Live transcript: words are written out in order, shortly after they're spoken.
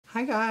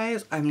Hi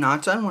guys, I've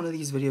not done one of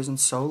these videos in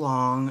so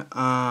long, and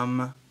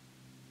I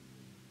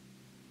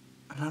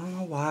don't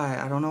know why.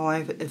 I don't know why,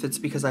 if it's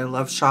because I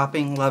love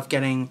shopping, love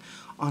getting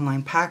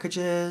online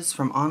packages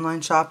from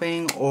online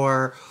shopping,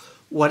 or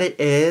what it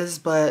is,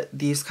 but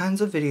these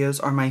kinds of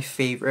videos are my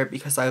favorite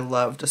because I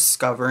love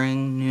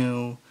discovering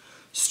new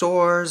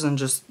stores and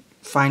just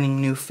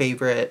finding new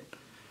favorite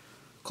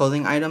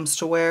clothing items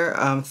to wear.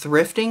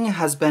 Thrifting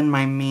has been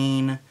my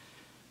main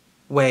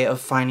way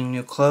of finding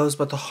new clothes,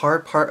 but the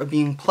hard part of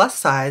being plus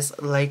size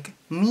like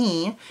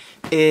me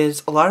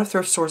is a lot of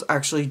thrift stores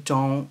actually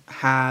don't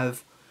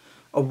have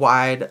a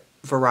wide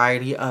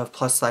variety of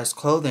plus size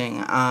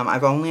clothing.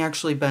 I've only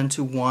actually been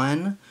to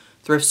one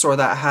thrift store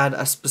that had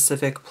a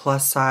specific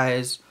plus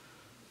size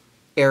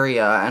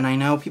area, and I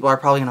know people are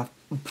probably gonna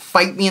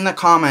fight me in the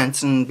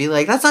comments and be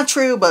like, that's not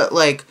true, but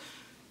like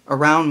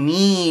around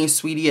me,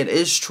 sweetie, it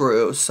is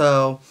true.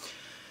 So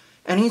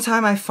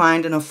anytime I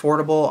find an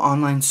affordable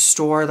online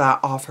store that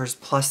offers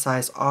plus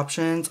size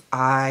options,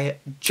 I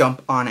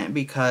jump on it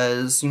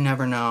because you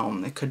never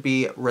know. It could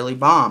be really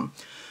bomb.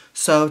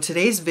 So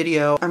today's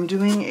video, I'm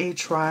doing a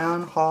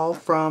try-on haul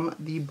from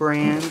the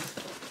brand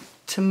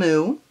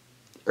Temu,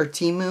 or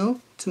Temu,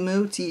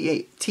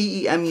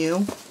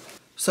 T-E-M-U.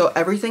 So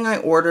everything I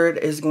ordered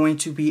is going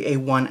to be a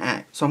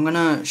 1X. So I'm going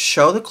to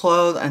show the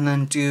clothes and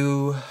then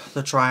do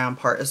the try-on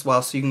part as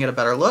well so you can get a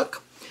better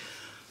look.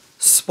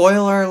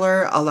 Spoiler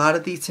alert, a lot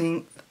of these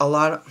things,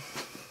 learn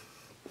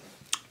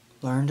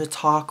to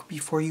talk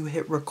before you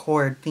hit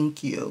record,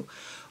 thank you.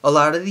 A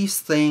lot of these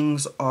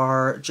things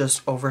are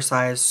just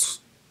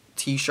oversized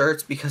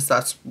t-shirts because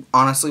that's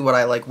honestly what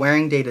I like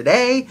wearing day to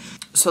day.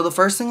 So the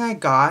first thing I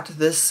got,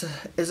 this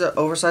is an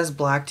oversized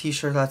black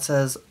t-shirt that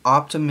says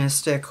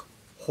Optimistic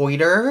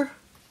Hoiter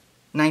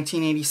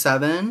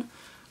 1987.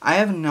 I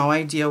have no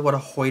idea what a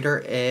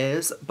Hoiter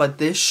is, but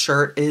this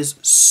shirt is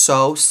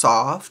so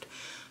soft.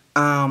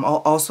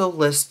 I'll also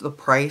list the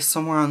price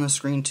somewhere on the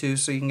screen too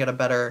so you can get a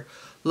better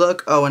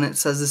look. Oh, and it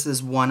says this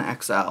is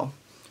 1XL,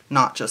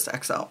 not just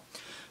XL.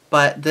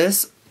 But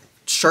this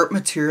shirt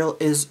material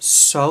is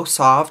so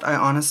soft. I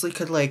honestly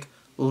could like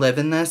live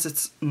in this.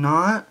 It's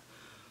not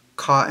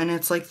cotton.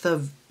 It's like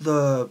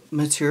the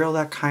material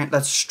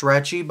that's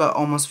stretchy but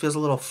almost feels a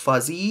little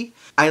fuzzy.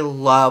 I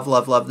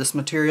love this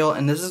material,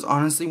 and this is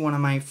honestly one of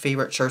my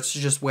favorite shirts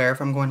to just wear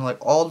if I'm going to like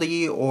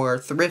Aldi or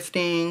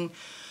thrifting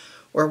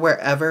or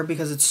wherever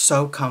because it's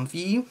so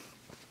comfy.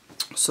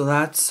 So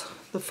that's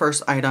the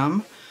first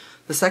item.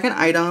 The second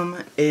item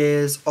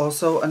is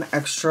also an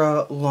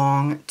extra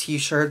long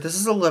t-shirt. This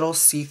is a little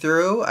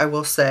see-through, I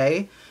will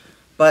say,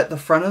 but the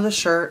front of the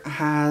shirt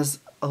has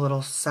a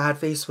little sad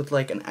face with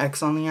like an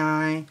X on the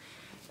eye,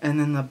 and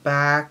then the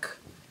back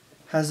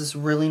has this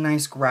really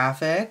nice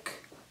graphic.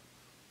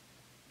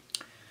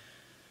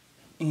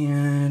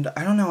 And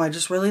I don't know, I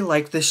just really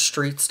like this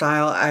street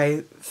style.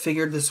 I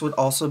figured this would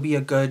also be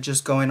a good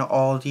just going to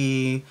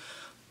Aldi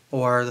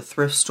or the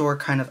thrift store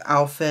kind of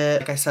outfit.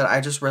 Like I said, I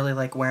just really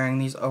like wearing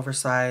these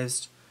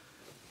oversized,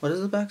 what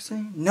does the back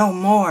say? No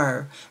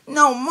more!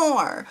 No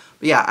more!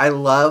 But yeah, I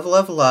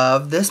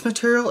love. This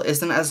material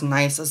isn't as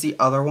nice as the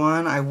other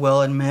one, I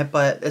will admit,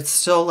 but it's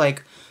still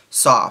like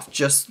soft.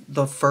 Just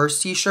the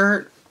first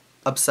t-shirt,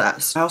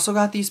 obsessed. I also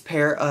got these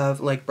pair of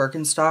like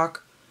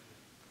Birkenstock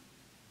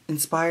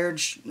inspired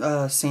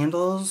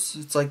sandals.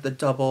 It's like the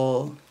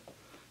double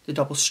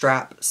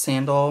strap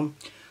sandal.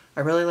 I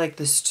really like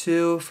this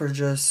too for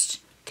just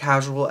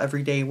casual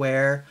everyday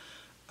wear.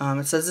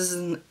 It says this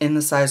is in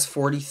the size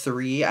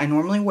 43. I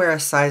normally wear a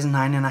size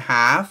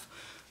 9.5.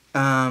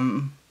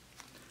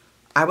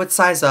 I would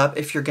size up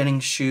if you're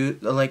getting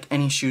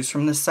any shoes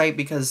from this site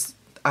because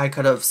I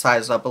could have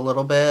sized up a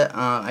little bit.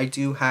 I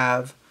do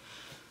have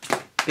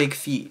big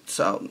feet,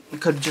 so it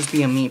could just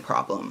be a me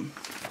problem.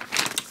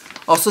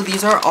 Also,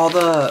 these are all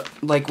the,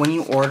 like, when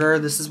you order,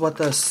 this is what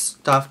the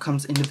stuff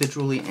comes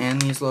individually in,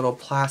 these little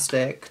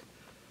plastic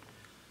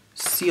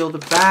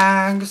sealed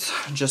bags,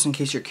 just in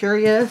case you're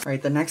curious.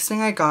 Alright, the next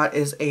thing I got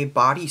is a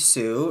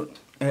bodysuit.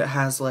 It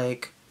has,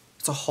 like,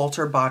 it's a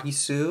halter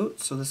bodysuit,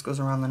 so this goes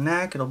around the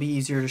neck. It'll be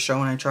easier to show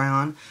when I try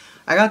on.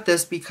 I got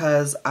this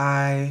because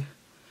and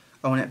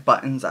it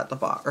buttons at the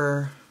bottom,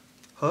 or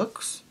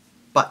hooks?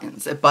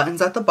 Buttons. It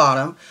buttons at the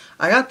bottom.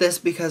 I got this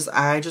because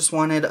I just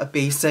wanted a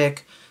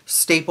basic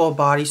staple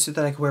bodysuit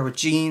that I could wear with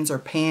jeans or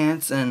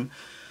pants and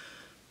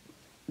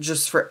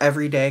just for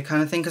everyday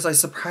kind of thing, because I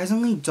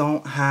surprisingly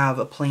don't have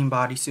a plain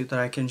bodysuit that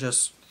I can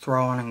just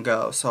throw on and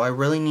go. So I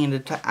really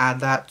needed to add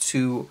that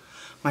to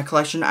my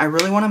collection. I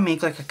really want to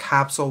make like a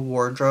capsule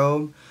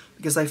wardrobe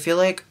because I feel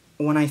like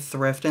when I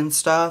thrift and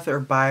stuff or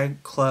buy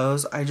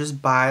clothes, I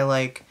just buy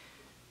like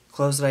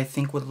clothes that I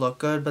think would look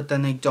good, but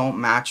then they don't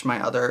match my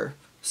other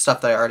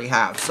stuff that I already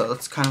have, so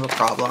that's kind of a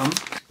problem.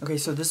 Okay,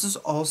 so this is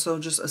also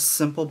just a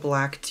simple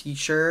black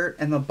t-shirt,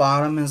 and the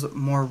bottom is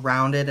more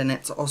rounded, and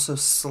it's also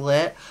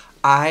slit.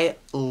 I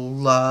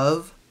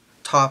love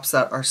tops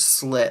that are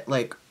slit,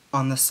 like,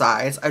 on the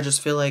sides. I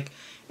just feel like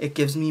it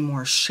gives me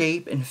more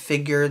shape and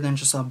figure than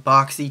just a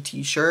boxy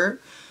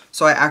t-shirt.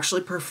 So I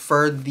actually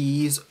prefer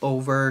these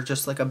over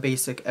just like a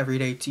basic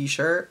everyday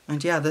t-shirt.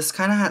 And yeah, this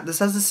kind of this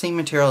has the same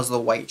material as the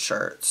white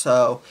shirt,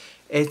 so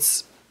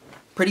it's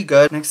pretty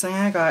good. Next thing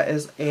I got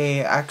is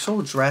a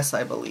actual dress,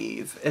 I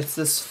believe. It's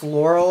this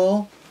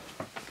floral,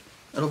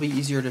 it'll be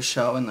easier to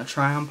show in the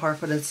try-on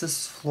part, but it's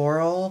this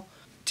floral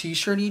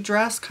t-shirty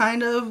dress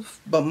kind of,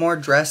 but more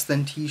dress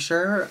than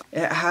t-shirt.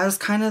 It has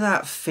kind of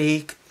that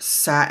fake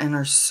satin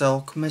or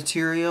silk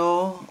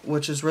material,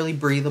 which is really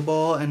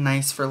breathable and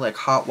nice for like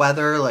hot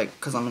weather, like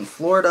because I'm in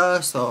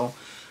Florida, so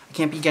I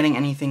can't be getting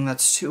anything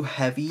that's too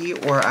heavy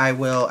or I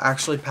will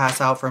actually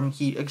pass out from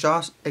heat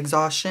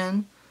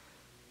exhaustion.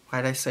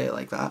 Why'd I say it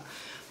like that?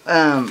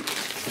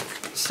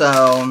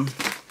 So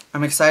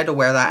I'm excited to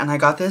wear that, and I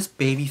got this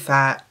baby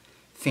fat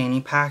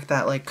fanny pack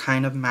that like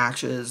kind of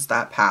matches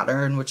that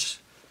pattern, which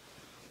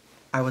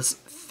I was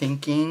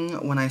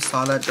thinking when I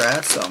saw that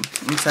dress, so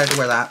I'm excited to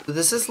wear that.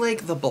 This is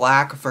like the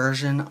black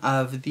version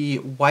of the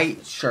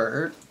white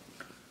shirt.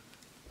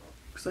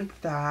 Looks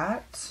like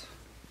that.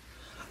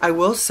 I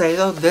will say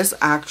though, this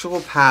actual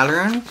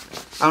pattern,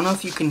 I don't know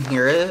if you can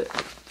hear it,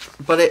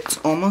 but it's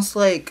almost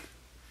like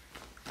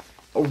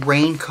a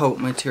raincoat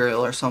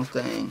material or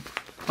something.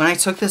 When I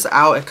took this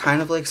out, it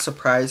kind of like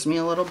surprised me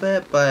a little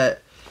bit,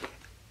 but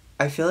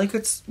I feel like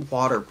it's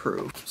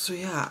waterproof. So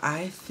yeah,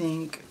 I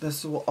think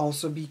this will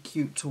also be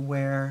cute to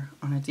wear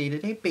on a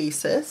day-to-day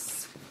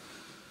basis.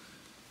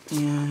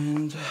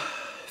 And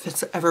if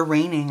it's ever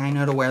raining, I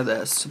know to wear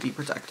this to be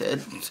protected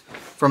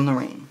from the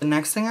rain. The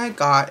next thing I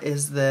got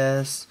is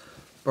this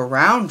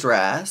brown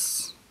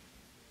dress.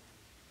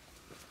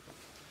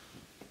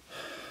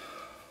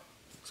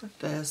 Looks like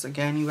this.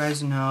 Again, you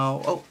guys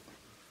know.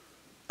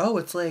 Oh,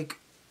 it's like,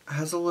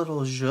 has a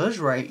little zhuzh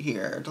right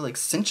here to like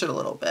cinch it a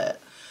little bit.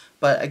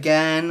 But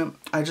again,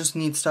 I just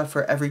need stuff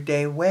for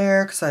everyday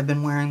wear because I've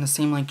been wearing the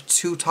same like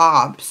 2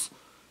 tops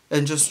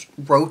and just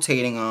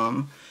rotating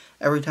them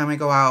every time I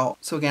go out.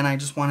 So again, I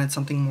just wanted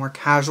something more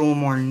casual,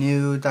 more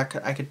nude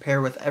that I could pair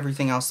with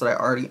everything else that I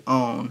already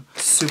own.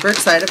 Super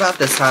excited about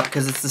this top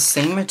because it's the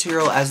same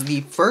material as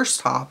the first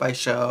top I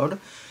showed.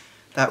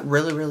 That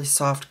really, really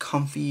soft,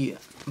 comfy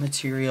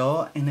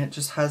material. And it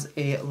just has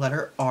a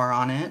letter R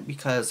on it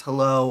because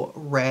hello,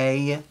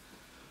 Ray.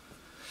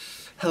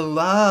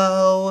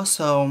 Hello.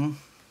 So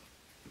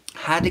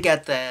had to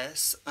get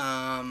this.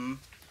 And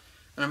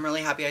I'm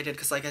really happy I did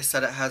because like I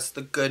said, it has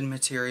the good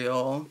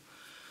material.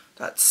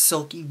 That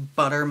silky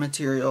butter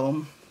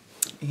material.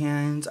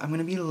 And I'm going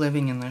to be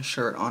living in this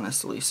shirt,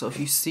 honestly. So if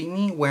you see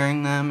me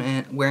wearing them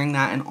and wearing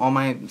that in all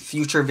my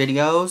future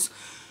videos,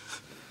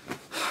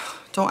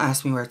 don't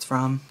ask me where it's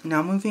from.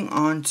 Now moving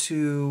on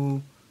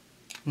to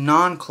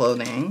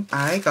non-clothing.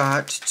 I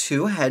got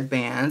 2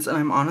 headbands and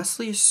I'm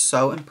honestly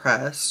so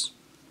impressed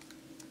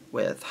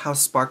with how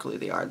sparkly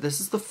they are. This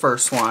is the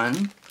first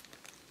one.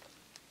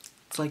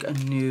 It's like a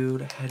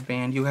nude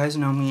headband. You guys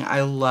know me.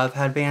 I love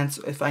headbands.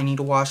 If I need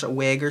to wash a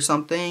wig or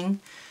something,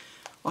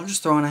 I'll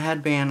just throw on a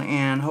headband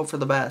and hope for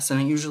the best. And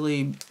it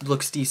usually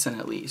looks decent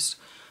at least.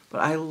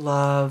 But I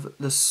love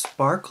the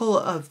sparkle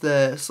of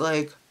this.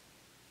 Like,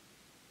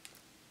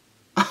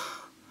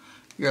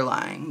 you're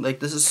lying. Like,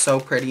 this is so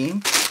pretty.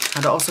 I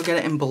had to also get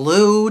it in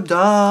blue.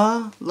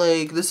 Duh.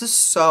 Like, this is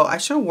so... I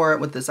should have wore it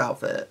with this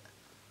outfit.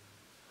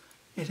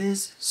 It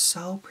is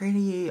so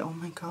pretty. Oh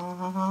my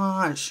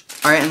gosh.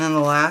 Alright, and then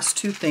the last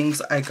 2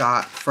 things I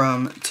got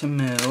from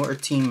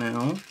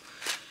Temu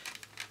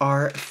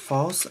are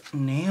false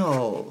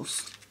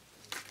nails.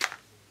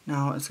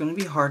 Now, it's going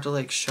to be hard to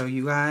like show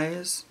you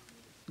guys.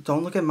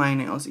 Don't look at my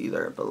nails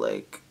either, but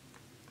like,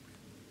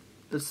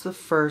 this is the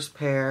first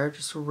pair.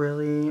 Just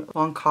really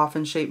long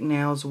coffin-shaped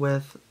nails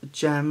with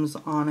gems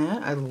on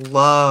it. I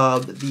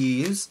love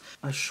these.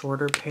 A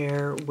shorter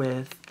pair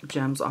with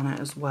gems on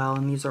it as well.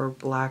 And these are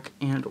black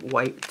and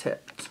white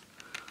tipped.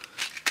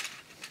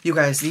 You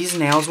guys, these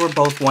nails were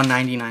both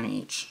 $1.99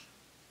 each.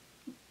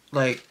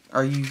 Like,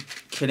 are you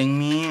kidding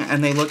me?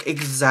 And they look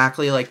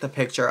exactly like the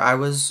picture. I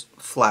was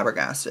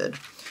flabbergasted.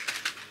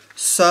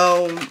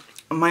 So,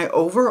 my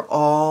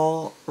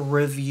overall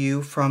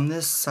review from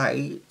this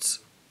site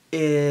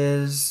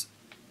is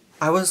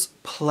I was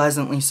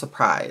pleasantly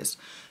surprised.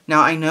 Now,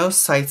 I know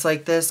sites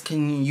like this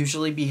can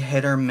usually be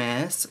hit or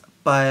miss,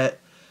 but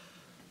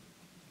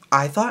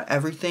I thought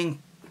everything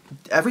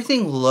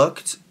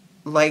looked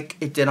like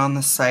it did on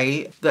the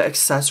site. The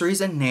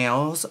accessories and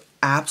nails,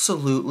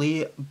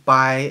 absolutely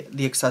buy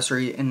the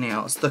accessory and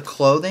nails. The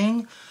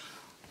clothing,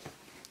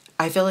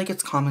 I feel like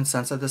it's common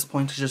sense at this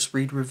point to just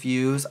read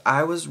reviews.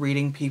 I was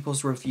reading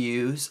people's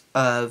reviews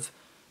of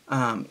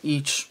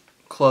each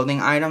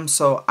clothing item,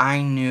 so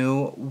I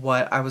knew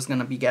what I was going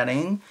to be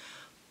getting,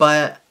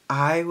 but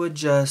I would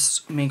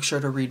just make sure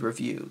to read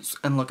reviews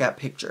and look at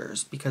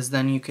pictures because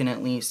then you can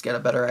at least get a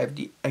better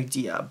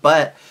idea.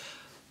 But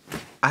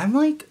I'm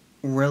like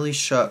really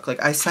shook.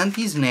 Like, I sent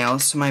these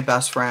nails to my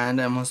best friend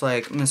and was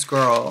like, Miss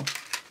Girl,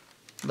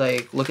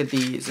 like, look at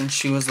these, and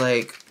she was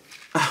like,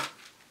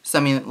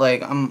 send me,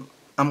 like, I'm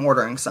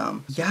ordering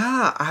some.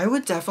 Yeah, I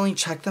would definitely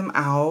check them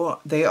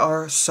out. They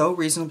are so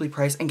reasonably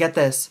priced, and get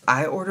this,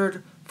 I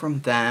ordered from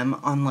them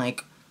on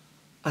like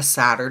a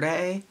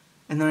Saturday,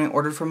 and then I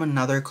ordered from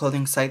another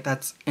clothing site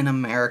that's in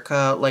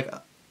America like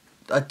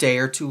a day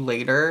or two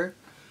later.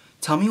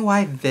 Tell me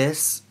why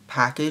this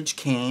package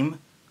came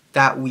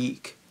that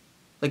week,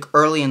 like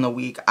early in the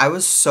week. I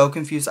was so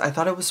confused. I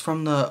thought it was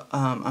from the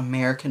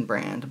American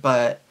brand,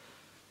 but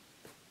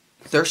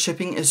their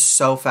shipping is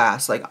so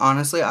fast. Like,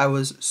 honestly, I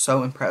was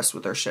so impressed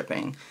with their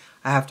shipping.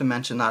 I have to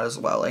mention that as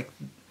well. Like,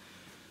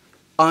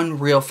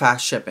 unreal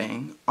fast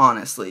shipping,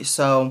 honestly.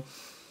 So,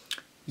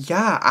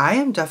 yeah, I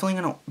am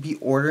definitely going to be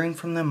ordering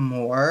from them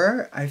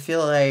more. I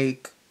feel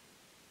like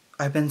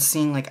I've been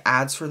seeing, like,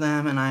 ads for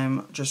them, and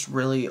I'm just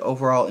really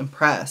overall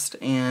impressed.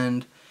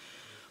 And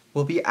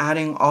we'll be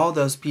adding all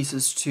those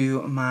pieces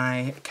to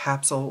my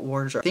capsule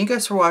wardrobe. Thank you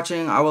guys for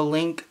watching. I will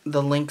link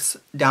the links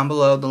down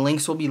below. The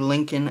links will be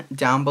linking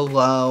down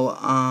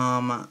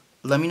below.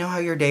 Let me know how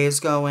your day is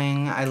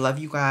going. I love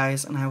you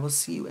guys, and I will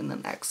see you in the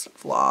next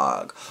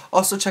vlog.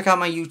 Also, check out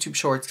my YouTube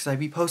shorts, because I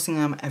be posting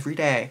them every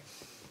day.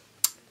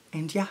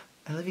 And yeah,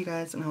 I love you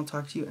guys, and I'll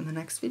talk to you in the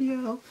next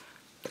video.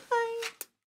 Bye!